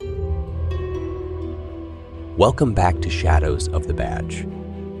Welcome back to Shadows of the Badge.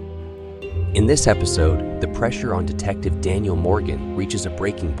 In this episode, the pressure on Detective Daniel Morgan reaches a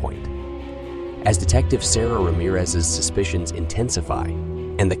breaking point. As Detective Sarah Ramirez's suspicions intensify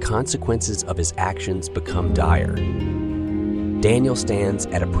and the consequences of his actions become dire, Daniel stands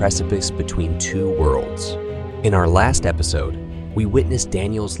at a precipice between two worlds. In our last episode, we witnessed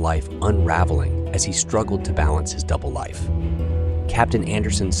Daniel's life unraveling as he struggled to balance his double life. Captain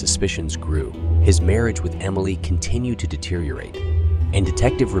Anderson's suspicions grew, his marriage with Emily continued to deteriorate, and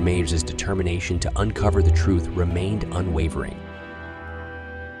Detective Ramirez's determination to uncover the truth remained unwavering.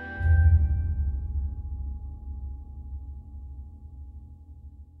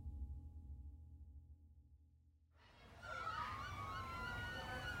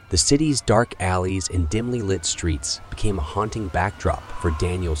 The city's dark alleys and dimly lit streets became a haunting backdrop for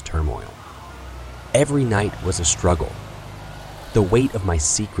Daniel's turmoil. Every night was a struggle. The weight of my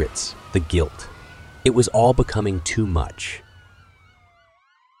secrets, the guilt. It was all becoming too much.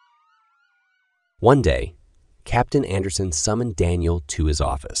 One day, Captain Anderson summoned Daniel to his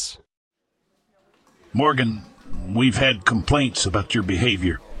office. Morgan, we've had complaints about your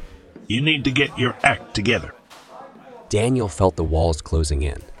behavior. You need to get your act together. Daniel felt the walls closing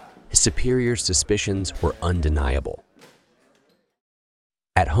in. His superior's suspicions were undeniable.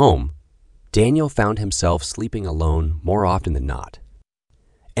 At home, Daniel found himself sleeping alone more often than not.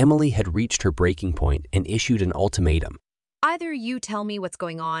 Emily had reached her breaking point and issued an ultimatum. Either you tell me what's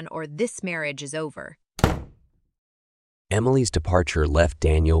going on or this marriage is over. Emily's departure left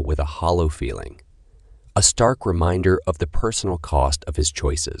Daniel with a hollow feeling, a stark reminder of the personal cost of his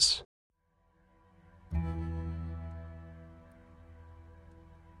choices.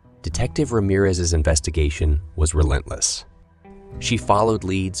 Detective Ramirez's investigation was relentless. She followed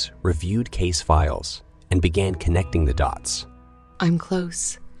leads, reviewed case files, and began connecting the dots. I'm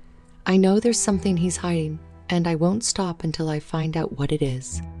close. I know there's something he's hiding, and I won't stop until I find out what it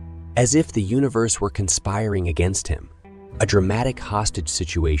is. As if the universe were conspiring against him, a dramatic hostage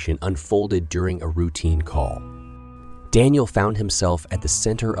situation unfolded during a routine call. Daniel found himself at the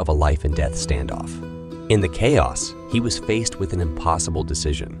center of a life and death standoff. In the chaos, he was faced with an impossible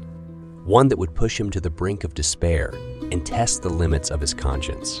decision, one that would push him to the brink of despair and test the limits of his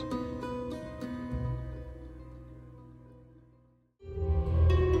conscience.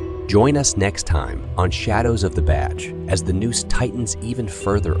 Join us next time on Shadows of the Badge as the noose tightens even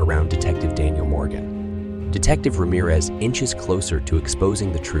further around Detective Daniel Morgan. Detective Ramirez inches closer to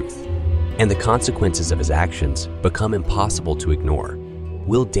exposing the truth, and the consequences of his actions become impossible to ignore.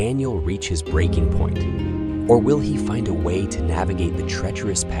 Will Daniel reach his breaking point, or will he find a way to navigate the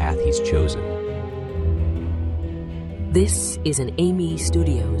treacherous path he's chosen? This is an Amy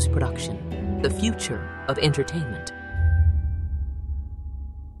Studios production, the future of entertainment.